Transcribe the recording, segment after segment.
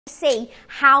see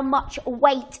how much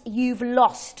weight you've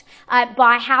lost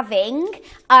by having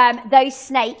those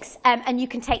snakes, and you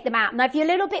can take them out. Now if you're a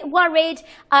little bit worried,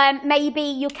 maybe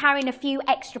you're carrying a few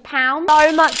extra pounds.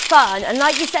 So much fun, and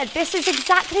like you said, this is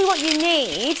exactly what you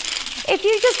need if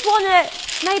you just want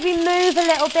to maybe move a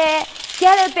little bit,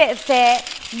 get a bit fit,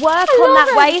 work on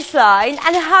that waistline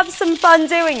and have some fun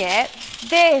doing it.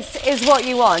 This is what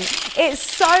you want. It's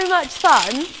so much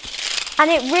fun, and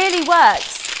it really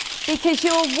works because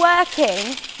you're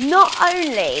working not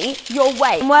only your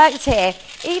weight, worked here,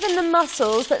 even the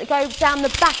muscles that go down the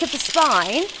back of the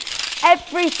spine,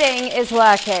 everything is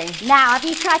working. Now, have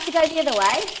you tried to go the other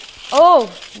way?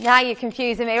 Oh, now you're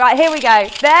confusing me. Right, here we go.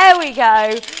 There we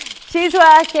go. She's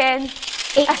working.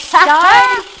 It's so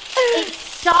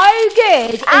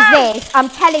good as this, I'm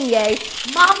telling you.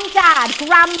 Mum, dad,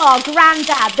 grandma,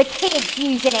 granddad, the kids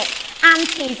using it,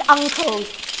 aunties,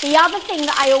 uncles. The other thing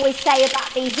that I always say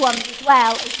about these ones as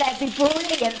well is they'd be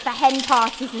brilliant for hen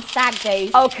parties and stag do's.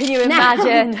 Oh, can you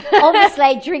imagine? Now,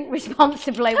 obviously, drink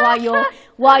responsibly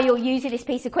while you're using this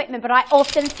piece of equipment, but I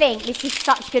often think this is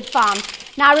such good fun.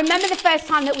 Now, I remember the first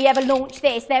time that we ever launched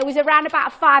this, there was around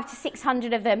about 500 to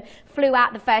 600 of them flew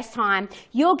out the first time.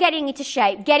 You're getting into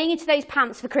shape, getting into those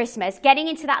pants for Christmas, getting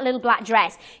into that little black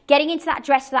dress, getting into that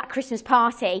dress for that Christmas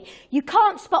party. You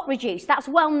can't spot reduce. That's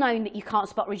well known that you can't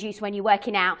spot reduce when you're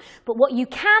working out. But what you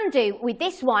can do with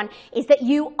this one is that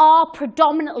you are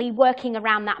predominantly working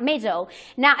around that middle.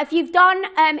 Now, if you've done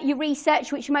your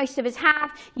research, which most of us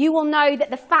have, you will know that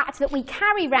the fat that we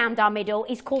carry around our middle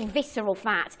is called visceral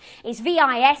fat. It's VISCERAL,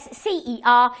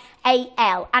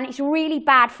 and it's really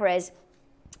bad for us.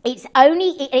 It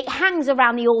hangs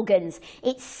around the organs.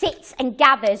 It sits and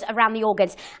gathers around the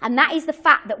organs. And that is the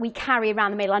fat that we carry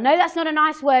around the middle. I know that's not a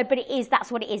nice word, but it is.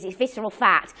 That's what it is. It's visceral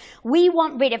fat. We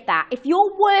want rid of that. If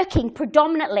you're working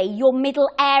predominantly your middle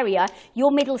area,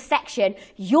 your middle section,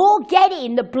 you're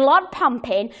getting the blood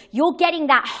pumping, you're getting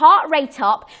that heart rate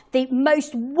up, the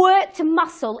most worked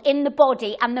muscle in the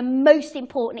body, and the most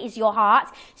important is your heart.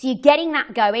 So you're getting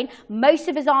that going. Most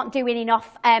of us aren't doing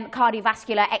enough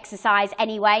cardiovascular exercise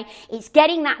anyway. It's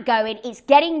getting that going, it's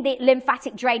getting the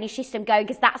lymphatic drainage system going,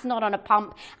 because that's not on a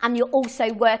pump, and you're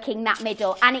also working that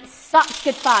middle, and it's such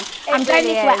good fun. I'm going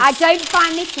this way. I don't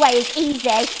find this way as easy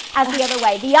as the other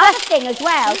way. The other thing as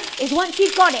well is once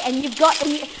you've got it, and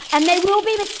and there will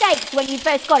be mistakes when you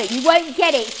first got it, you won't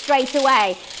get it straight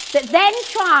away, but then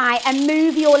try and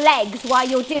move your legs while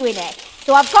you're doing it.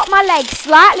 So I've got my legs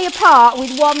slightly apart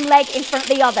with one leg in front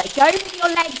of the other. Go with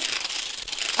your legs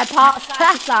apart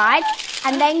side to side,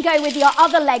 and then go with your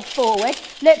other leg forward.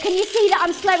 Look, can you see that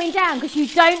I'm slowing down? Because you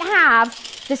don't have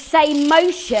the same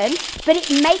motion, but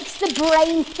it makes the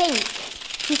brain think.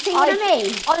 Do you see what I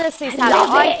mean? Honestly, Sally,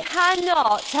 I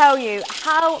cannot tell you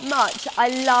how much I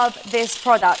love this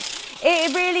product.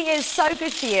 It really is so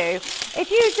good for you. If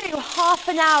you do half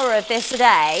an hour of this a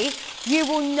day, you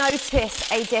will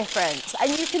notice a difference,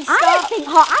 and you can start. I think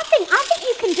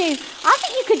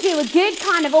you could do a good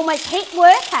kind of almost HIIT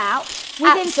workout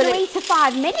within 3 to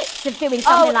 5 minutes of doing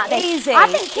something like this. Easy. I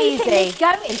think keeping this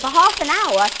going for half an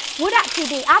hour would actually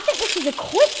be. I think this is a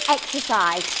quick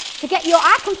exercise to get your.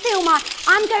 I can feel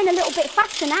I'm going a little bit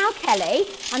faster now, Kelly,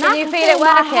 and I can feel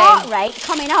my heart rate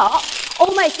coming up,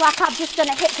 almost like I've just done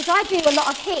a HIIT, because I do a lot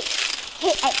of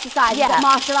HIIT exercises at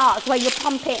martial arts where you're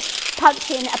punching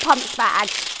a punch bag,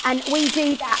 and we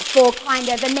do that for kind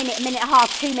of a minute and a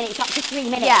half, 2 minutes, up to 3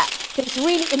 minutes. Yeah. So it's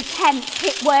really intense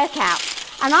HIIT workout,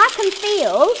 and I can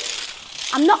feel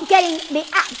I'm not getting the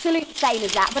absolute same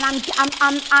as that, but I'm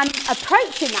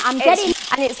approaching that. I'm getting,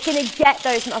 and it's going to get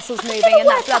those muscles moving and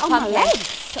that blood pumping.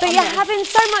 But you're having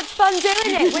so much fun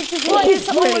doing it, which is what it's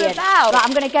all about. Right,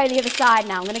 I'm going to go the other side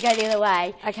now. I'm going to go the other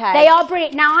way. Okay. They are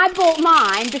brilliant. Now, I bought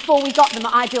mine before we got them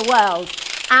at Ideal World.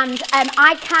 And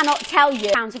I cannot tell you,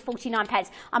 £49.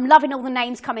 I'm loving all the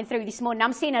names coming through this morning.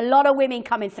 I'm seeing a lot of women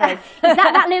coming through. Is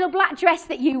that little black dress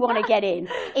that you want to get in?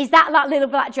 Is that little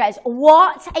black dress?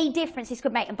 What a difference this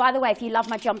could make. And by the way, if you love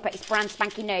my jumper, it's brand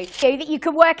spanking new. So that you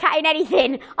can work out in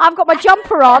anything. I've got my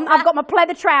jumper on, I've got my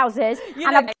pleather trousers,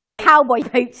 and I've got cowboy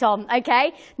boots on,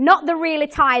 okay? Not the real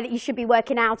attire that you should be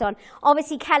working out on.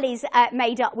 Obviously, Kelly's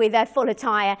made up with a full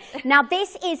attire. Now,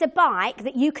 this is a bike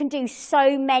that you can do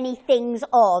so many things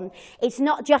on. It's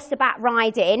not just about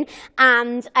riding,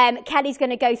 and Kelly's going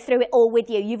to go through it all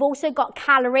with you. You've also got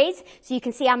calories, so you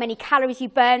can see how many calories you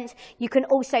burnt. You can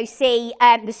also see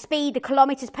the speed, the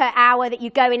kilometres per hour that you're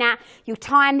going at, your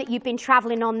time that you've been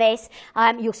travelling on this,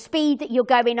 your speed that you're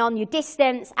going on, your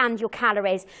distance, and your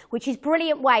calories, which is a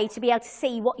brilliant way to be able to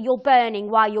see what you're burning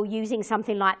while you're using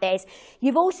something like this.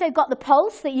 You've also got the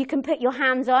pulse that you can put your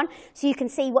hands on so you can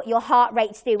see what your heart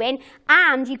rate's doing,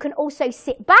 and you can also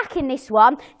sit back in this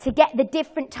one to get the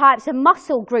different types of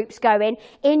muscle groups going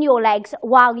in your legs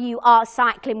while you are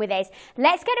cycling with this.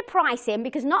 Let's get a price in,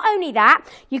 because not only that,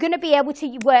 you're going to be able to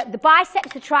work the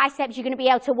biceps, the triceps, you're going to be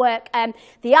able to work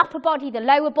the upper body, the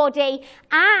lower body,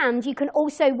 and you can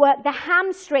also work the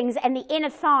hamstrings and the inner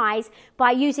thighs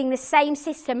by using the same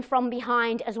system from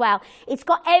behind as well. It's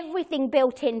got everything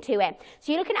built into it.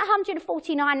 So you're looking at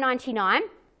 $149.99.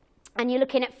 And you're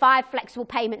looking at 5 flexible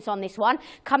payments on this one,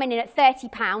 coming in at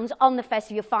 £30 on the first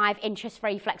of your 5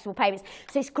 interest-free flexible payments.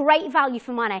 So it's great value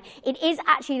for money. It is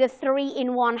actually the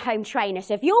 3-in-1 home trainer.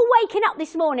 So if you're waking up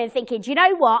this morning thinking, do you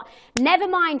know what, never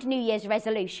mind New Year's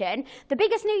resolution, the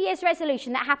biggest New Year's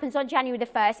resolution that happens on January the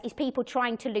 1st is people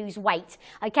trying to lose weight.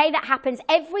 Okay, that happens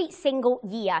every single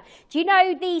year. Do you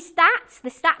know the stats? The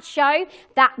stats show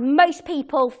that most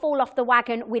people fall off the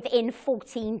wagon within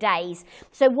 14 days.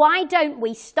 So why don't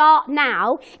we start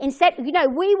now? Instead, you know,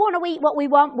 we want to eat what we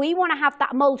want. We want to have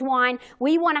that mulled wine.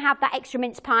 We want to have that extra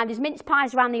mince pie. There's mince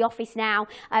pies around the office now,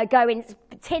 going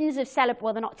tins of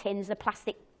well, they're not tins, they're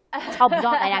plastic tubs,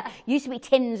 aren't they now? Used to be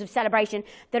tins of Celebration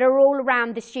that are all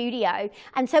around the studio.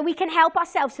 And so we can help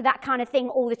ourselves to that kind of thing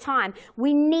all the time.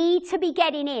 We need to be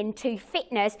getting into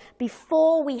fitness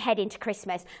before we head into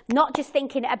Christmas, not just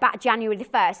thinking about January the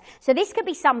 1st. So this could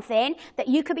be something that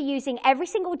you could be using every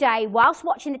single day whilst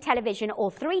watching the television, or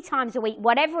 3 times a week,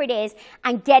 whatever it is,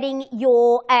 and getting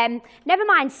your, never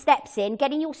mind steps in,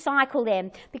 getting your cycle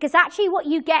in. Because actually what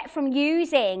you get from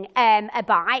using a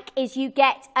bike is you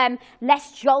get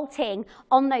less jolting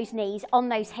on those knees, on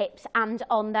those hips, and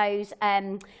on those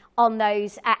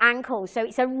ankles. So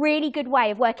it's a really good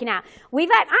way of working out. We've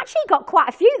actually got quite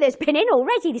a few that's been in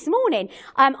already this morning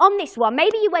on this one.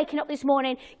 Maybe you're waking up this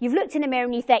morning, you've looked in the mirror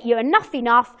and you think, you're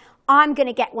enough. I'm going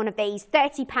to get one of these,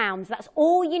 £30. That's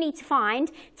all you need to find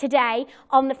today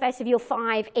on the first of your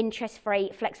 5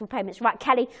 interest-free flexible payments. Right,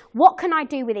 Kelly, what can I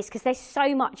do with this? Because there's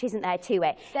so much, isn't there, to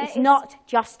it? It's not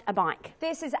just a bike.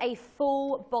 This is a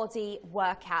full body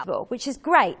workout, which is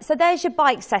great. So there's your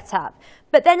bike setup.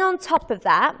 But then on top of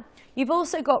that, you've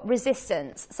also got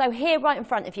resistance. So here right in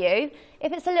front of you,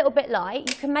 if it's a little bit light,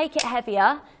 you can make it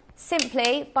heavier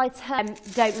simply by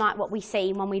don't like what we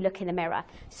see when we look in the mirror.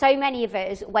 So many of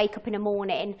us wake up in the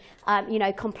morning, you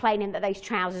know, complaining that those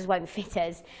trousers won't fit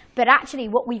us. But actually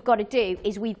what we've got to do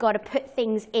is we've got to put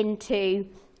things into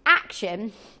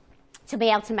action to be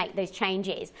able to make those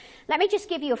changes. Let me just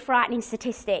give you a frightening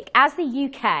statistic. As the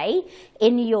UK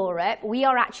in Europe, we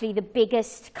are actually the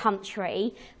biggest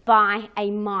country by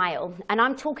a mile. And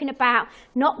I'm talking about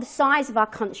not the size of our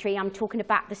country, I'm talking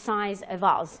about the size of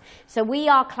us. So we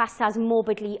are classed as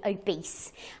morbidly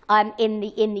obese in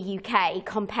the UK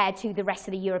compared to the rest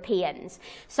of the Europeans.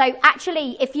 So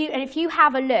actually, if you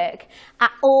have a look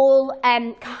at all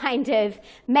kind of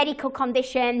medical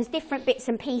conditions, different bits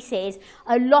and pieces,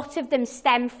 a lot of them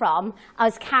stem from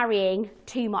us carrying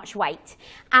too much weight.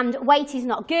 And weight is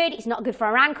not good. It's not good for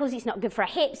our ankles. It's not good for our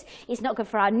hips. It's not good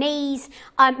for our knees.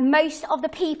 Most of the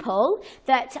people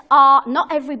that are,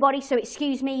 not everybody, so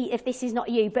excuse me if this is not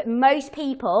you, but most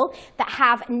people that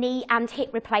have knee and hip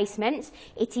replacements,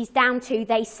 it is down to,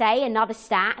 they say, another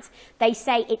stat, they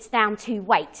say it's down to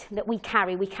weight that we're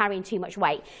carrying too much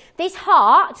weight. This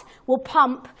heart will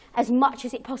pump as much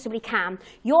as it possibly can.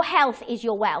 Your health is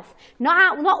your wealth.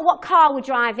 Not what car we're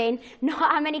driving,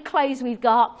 not how many clothes we've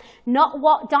got, not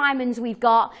what diamonds we've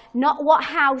got, not what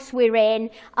house we're in,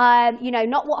 you know,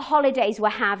 not what holidays we're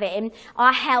having.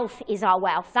 Our health is our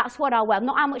wealth. That's what our wealth,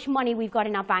 not how much money we've got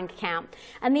in our bank account.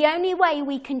 And the only way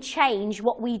we can change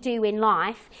what we do in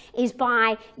life is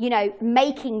by, you know,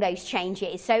 making those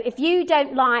changes. So if you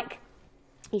don't like,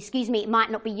 excuse me, it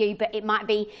might not be you, but it might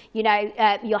be, you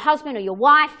know, your husband or your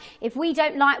wife. If we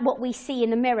don't like what we see in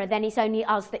the mirror, then it's only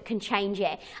us that can change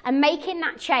it. And making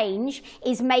that change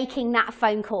is making that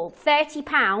phone call.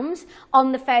 £30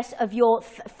 on the first of your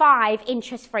 5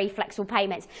 interest-free flexible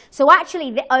payments. So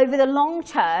actually, over the long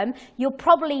term, you're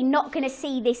probably not going to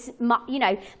see this, you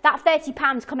know, that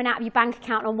 £30 coming out of your bank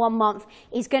account in 1 month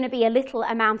is going to be a little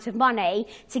amount of money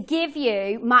to give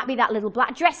you, might be that little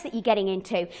black dress that you're getting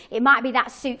into. It might be that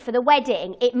suit for the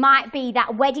wedding. It might be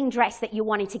that wedding dress that you're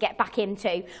wanting to get back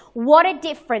into. What a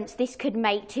difference this could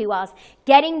make to us.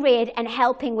 Getting rid and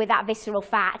helping with that visceral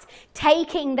fat,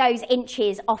 taking those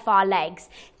inches off our legs,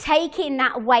 taking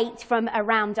that weight from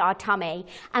around our tummy.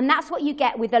 And that's what you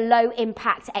get with a low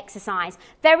impact exercise.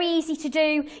 Very easy to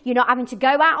do. You're not having to go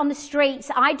out on the streets.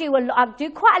 I do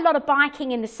quite a lot of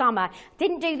biking in the summer.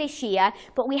 Didn't do this year,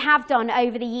 but we have done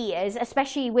over the years,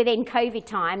 especially within COVID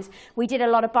times. We did a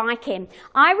lot of biking.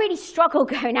 I really struggle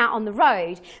going out on the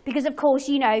road because, of course,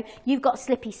 you know, you've got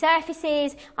slippy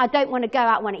surfaces. I don't want to go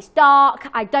out when it's dark.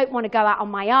 I don't want to go out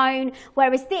on my own.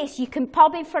 Whereas this, you can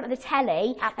pop in front of the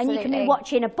telly and you can be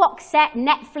watching a box set,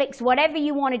 Netflix, whatever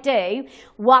you want to do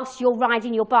whilst you're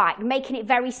riding your bike, making it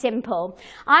very simple.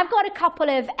 I've got a couple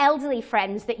of elderly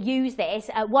friends that use this.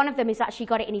 One of them has actually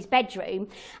got it in his bedroom.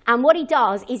 And what he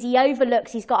does is he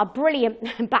overlooks, he's got a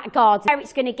brilliant back garden. Where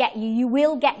it's going to get you, you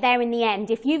will get there in the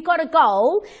end. If you've got a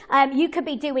goal, you could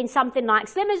be doing something like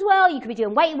Slim as well. You could be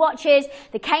doing Weight Watchers,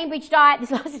 the Cambridge diet.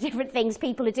 There's lots of different things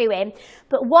people are doing.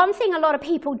 But one thing a lot of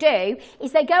people do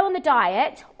is they go on the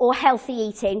diet or healthy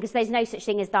eating, because there's no such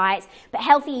thing as diets, but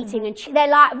healthy eating, and they're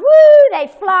like, woo, they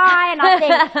fly, and I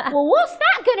think, well, what's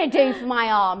that going to do for my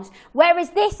arms?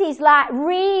 Whereas this is like,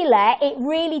 really, it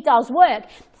really does work.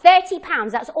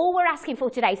 £30, that's all we're asking for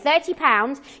today,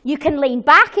 £30. You can lean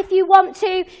back if you want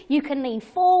to, you can lean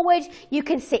forward, you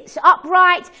can sit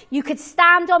upright, you could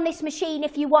stand on this machine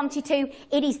if you wanted to.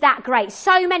 It is that great.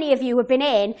 So many of you have been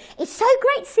in. It's so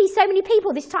great to see so many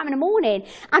people this time in the morning.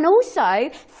 And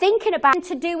also thinking about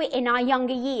to do it in our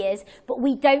younger years, but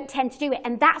we don't tend to do it.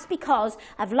 And that's because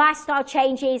of lifestyle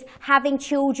changes, having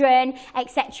children,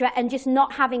 etc., and just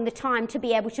not having the time to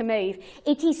be able to move.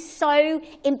 It is so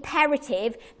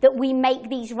imperative that we make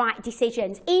these right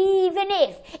decisions, even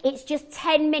if it's just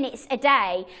 10 minutes a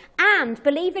day. And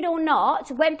believe it or not,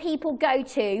 when people go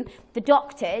to the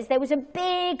doctors, there was a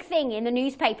big thing in the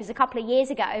newspapers a couple of years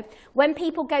ago, when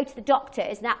people go to the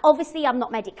doctors, now obviously I'm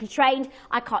not medically trained,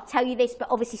 I can't tell you this, but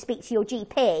obviously speak to your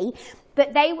GP,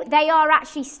 but they are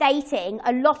actually stating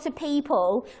a lot of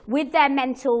people with their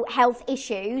mental health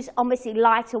issues, obviously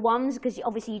lighter ones, because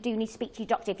obviously you do need to speak to your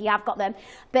doctor if you have got them,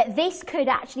 but this could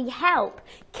actually help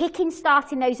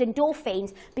starting those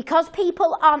endorphins. Because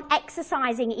people aren't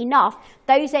exercising enough,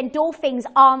 those endorphins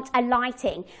aren't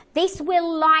alighting. This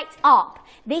will light up.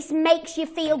 This makes you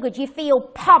feel good. You feel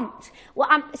pumped. Well,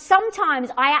 sometimes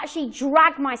I actually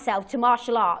drag myself to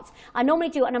martial arts. I normally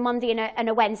do it on a Monday and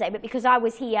a Wednesday, but because I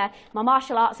was here, my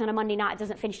martial arts on a Monday night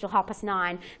doesn't finish till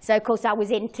 9:30. So, of course, I was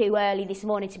in too early this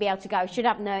morning to be able to go. Should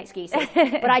have no excuses.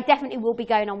 But I definitely will be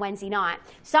going on Wednesday night.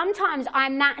 Sometimes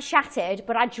I'm that shattered,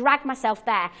 but I drag myself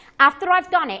there. After I've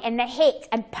done it and the hit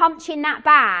and punching that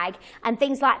bag and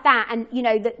things like that, and, you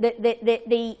know,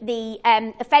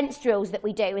 the offence drills that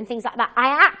we do and things like that,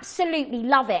 I absolutely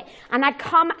love it. And I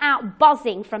come out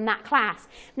buzzing from that class.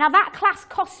 Now, that class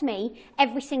costs me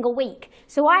every single week.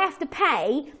 So I have to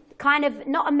pay kind of,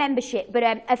 not a membership, but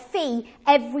a fee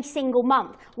every single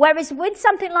month. Whereas with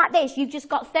something like this, you've just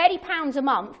got £30 a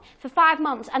month for 5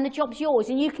 months and the job's yours,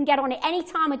 and you can get on it any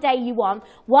time of day you want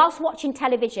whilst watching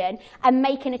television and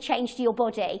making a change to your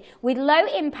body. With low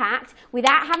impact,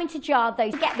 without having to jar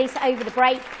those, get this over the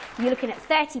break, you're looking at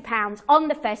 £30 on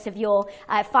the first of your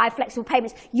 5 flexible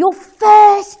payments. Your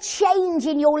first change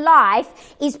in your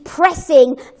life is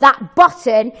pressing that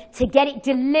button to get it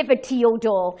delivered to your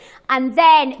door. And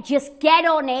then just get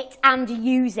on it and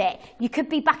use it. You could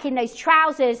be back in those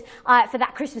trousers for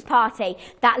that Christmas party,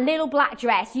 that little black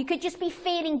dress. You could just be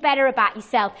feeling better about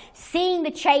yourself, seeing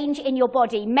the change in your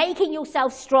body, making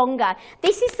yourself stronger.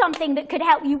 This is something that could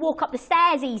help you walk up the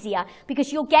stairs easier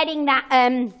because you're getting that,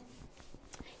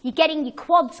 you're getting your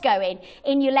quads going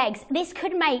in your legs. This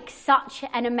could make such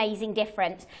an amazing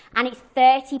difference. And it's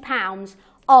 £30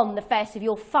 on the first of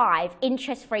your 5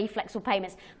 interest-free flexible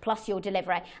payments plus your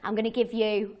delivery. I'm going to give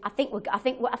you, I think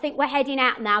we're heading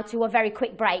out now to a very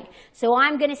quick break. So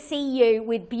I'm going to see you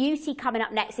with beauty coming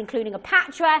up next, including a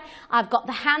Patra. I've got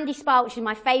the Handy Spa, which is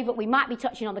my favourite. We might be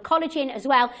touching on the collagen as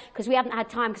well because we haven't had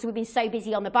time because we've been so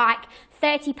busy on the bike.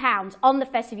 £30 on the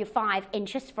first of your 5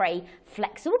 interest-free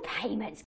flexible payments.